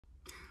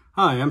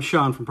Hi, I'm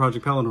Sean from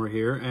Project Pelennor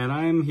here, and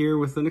I'm here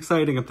with an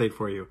exciting update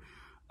for you.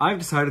 I've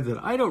decided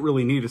that I don't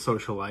really need a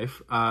social life,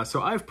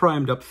 so I've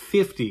primed up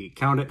 50,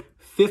 count it,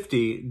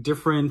 50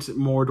 different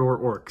Mordor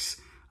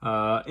orcs.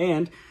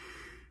 And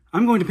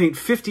I'm going to paint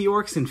 50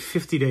 orcs in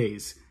 50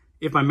 days.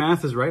 If my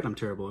math is right, I'm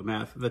terrible at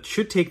math, that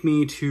should take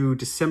me to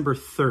December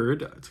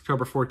 3rd. It's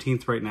October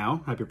 14th right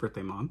now. Happy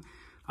birthday, Mom.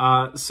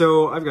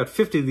 So I've got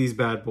 50 of these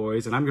bad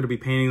boys, and I'm going to be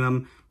painting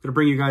them. I'm going to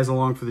bring you guys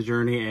along for the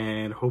journey,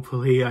 and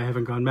hopefully I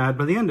haven't gone mad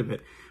by the end of it.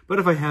 But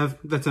if I have,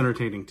 that's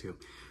entertaining too.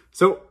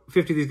 So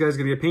 50 of these guys are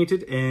going to get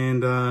painted,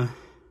 and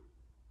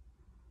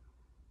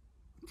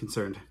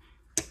concerned.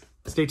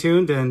 Stay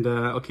tuned, and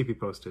I'll keep you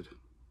posted.